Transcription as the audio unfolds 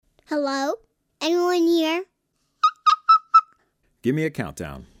Hello? Anyone here? Give me a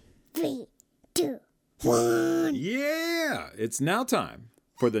countdown. 3, 2, 1. Yeah! It's now time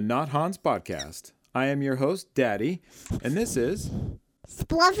for the Not Hans podcast. I am your host, Daddy, and this is...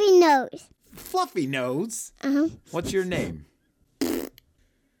 Fluffy nose. Fluffy Nose. What's your name?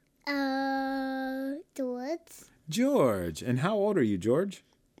 George. George. And how old are you, George?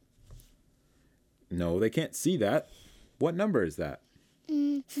 No, they can't see that. What number is that?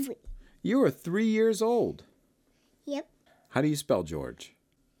 3. You are 3 years old. Yep. How do you spell George?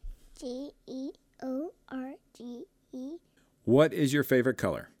 George. What is your favorite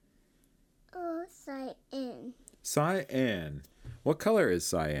color? Cyan. Cyan. What color is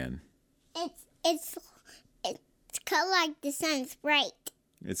cyan? It's color like the sun's bright.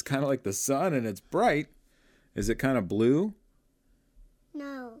 It's kind of like the sun and it's bright. Is it kind of blue?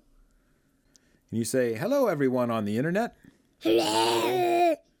 No. Can you say, hello, everyone on the internet?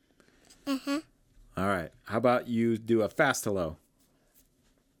 Hello. All right. How about you do a fast hello?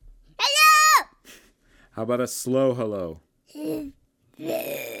 Hello. How about a slow hello?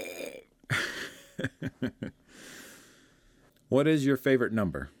 What is your favorite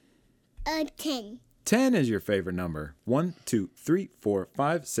number? 10. 10 is your favorite number. 1, 2, 3, 4,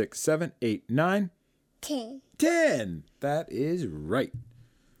 5, 6, 7, 8, 9. 10. 10. That is right.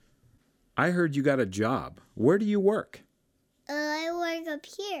 I heard you got a job. Where do you work? I work up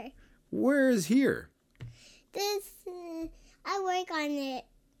here. Where is here? I work on it.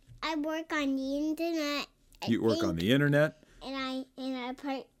 I work on the internet. You work on the internet? And I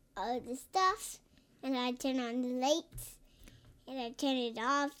put all the stuff, and I turn on the lights, and I turn it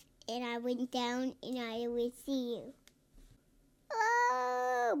off, and I went down, and I will see you.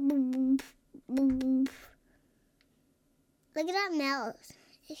 Oh, boop, boop, boop. Look at that mouse.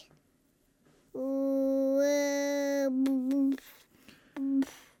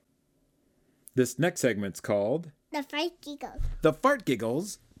 This next segment's called The Fart Giggles. The Fart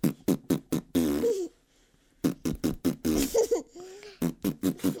Giggles.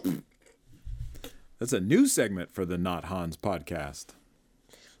 That's a new segment for the Not Hans podcast.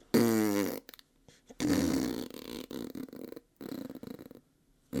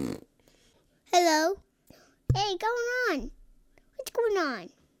 Hello? Hey, going on? What's going on?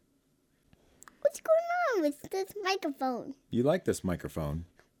 What's going on with this microphone? You like this microphone?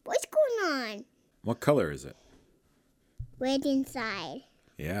 What's going on? What color is it? Red inside.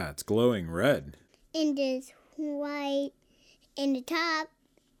 Yeah, it's glowing red. And there's white in the top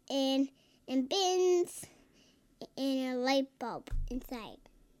and bins and a light bulb inside.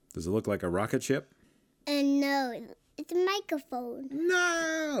 Does it look like a rocket ship? And no, it's a microphone.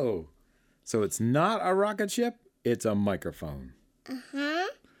 No! So it's not a rocket ship, it's a microphone. Uh-huh.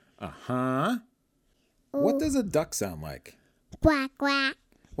 Uh-huh. What does a duck sound like? Quack, quack.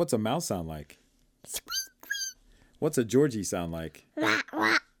 What's a mouse sound like? Squeak, What's a Georgie sound like? quack,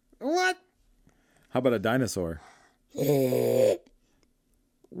 quack. What? How about a dinosaur? What?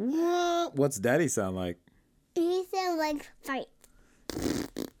 What's Daddy sound like? He sounds like fart.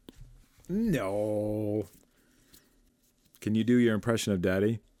 No. Can you do your impression of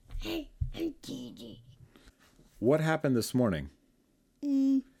Daddy? What happened this morning?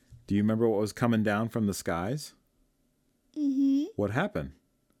 Do you remember what was coming down from the skies? Mm-hmm. What happened?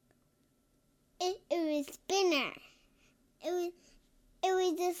 It was spinner. It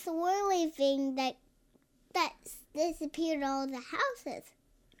was a swirly thing that disappeared all the houses.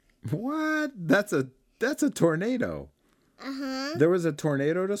 What? That's a tornado. Uh-huh. There was a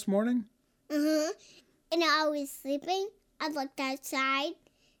tornado this morning? Uh-huh. And I was sleeping. I looked outside,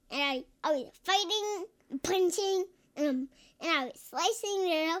 and I was fighting, punching, and I was slicing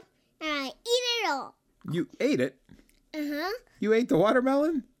it up, and I ate it all. You ate it? Uh-huh. You ate the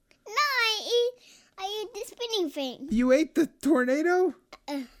watermelon? No, I ate the spinning thing. You ate the tornado?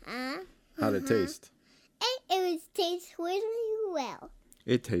 Uh-huh. How'd it taste? It tastes really well.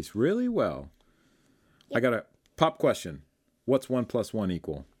 It tastes really well. Yep. I got a pop question. What's 1 + 1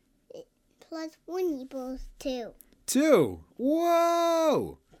 equal? Plus 1 equals 2. 2.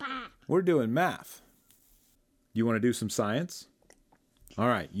 Whoa! Bah. We're doing math. You want to do some science? All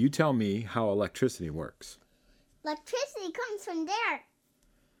right, you tell me how electricity works. Electricity comes from there.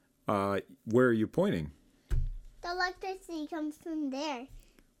 Where are you pointing? The electricity comes from there.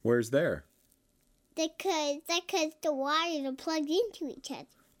 Where's there? Because the wires are plugged into each other.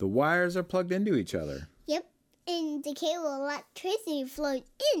 The wires are plugged into each other. Yep. And the cable electricity flows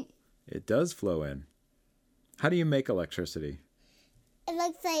in. It does flow in. How do you make electricity? It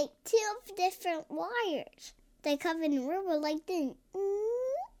looks like 2 different wires. They come in rubber like this.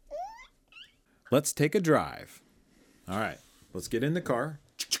 Let's take a drive. All right, let's get in the car.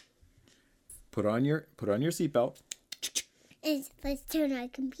 Put on your seatbelt. And let's turn our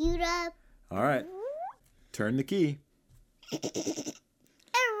computer up. All right. Turn the key. And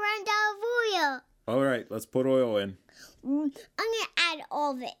run down oil. All right, let's put oil in. I'm gonna add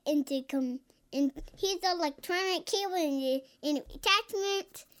all of it into and here's the electronic cable and the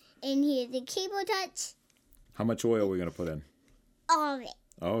attachment, and here's the cable touch. How much oil are we gonna put in? All of it.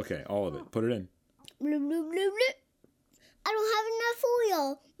 Oh, okay, all of it. Put it in. Bloop, bloop, bloop, bloop. I don't have enough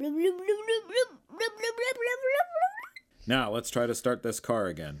oil. Bloop, bloop, bloop, bloop, bloop, bloop, bloop, bloop, bloop, bloop. Now let's try to start this car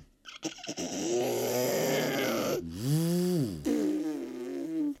again.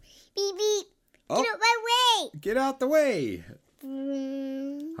 Beep beep. Oh. Get out my way. Get out the way.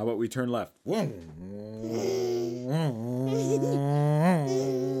 Mm. How about we turn left?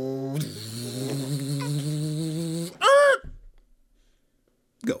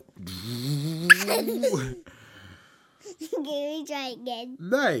 Go. Can we try again?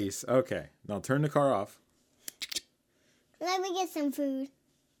 Nice. Okay. Now turn the car off. Let me get some food.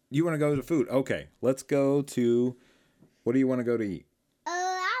 You want to go to food? Okay. Let's go to. What do you want to go to eat?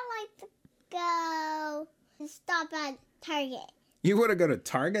 I like to go stop at Target. You want to go to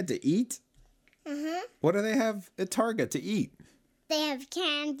Target to eat? Uh-huh. What do they have at Target to eat? They have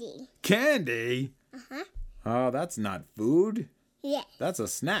candy. Candy? Uh-huh. Oh, that's not food. Yes. That's a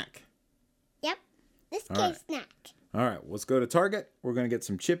snack. Yep. This All kid's right. snack. All right, let's go to Target. We're going to get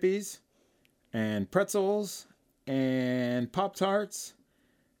some Chippies and pretzels and Pop-Tarts.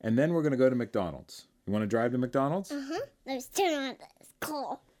 And then we're going to go to McDonald's. You want to drive to McDonald's? Uh-huh. Let's turn on this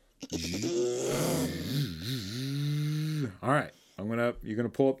call. All right. You're going to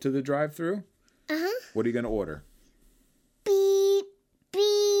pull up to the drive-thru? Uh-huh. What are you going to order? Beep,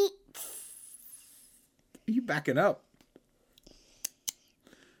 beep. Are you backing up?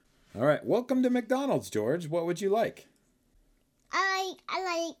 All right. Welcome to McDonald's, George. What would you like?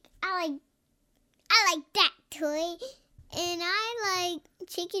 I like that toy. And I like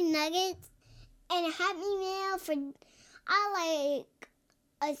chicken nuggets and a Happy Meal I like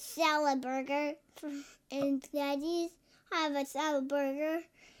a salad burger and Daddy's. I have a salad burger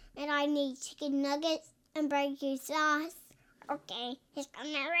and I need chicken nuggets and barbecue sauce. Okay, it's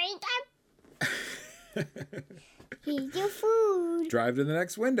coming right up. Here's your food. Drive to the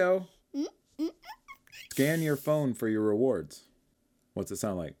next window. Mm-mm. Scan your phone for your rewards. What's it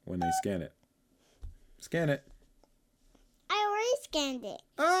sound like when they scan it? Scan it. I already scanned it.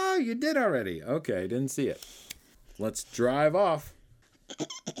 Oh, you did already. Okay, didn't see it. Let's drive off.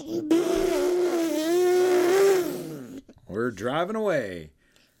 We're driving away.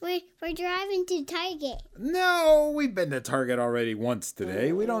 We're driving to Target. No, we've been to Target already once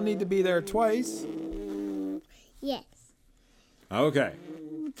today. We don't need to be there twice. Yes. Okay.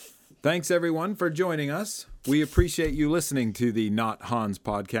 Thanks, everyone, for joining us. We appreciate you listening to the Not Hans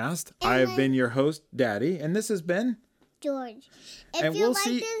podcast. I have been your host, Daddy, and this has been George. And we'll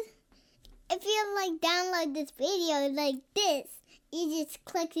see- If you like download this video like this, you just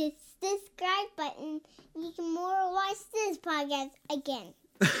click the subscribe button. You can more watch this podcast again.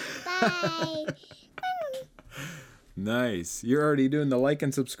 Bye. Nice. You're already doing the like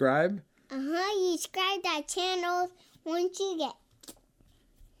and subscribe? You subscribe to our channel once you get.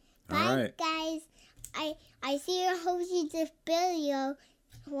 Bye, All right. guys. I see you hosting this video.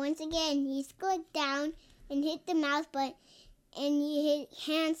 Once again, you click down and hit the mouse button, and you hit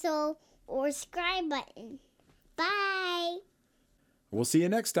cancel or subscribe button. Bye. We'll see you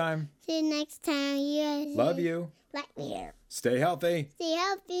next time. See you next time. You Love you. Love you. Stay healthy. Stay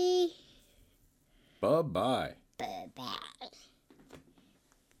healthy. Bye-bye. Bye-bye.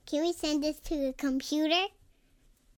 Can we send this to the computer?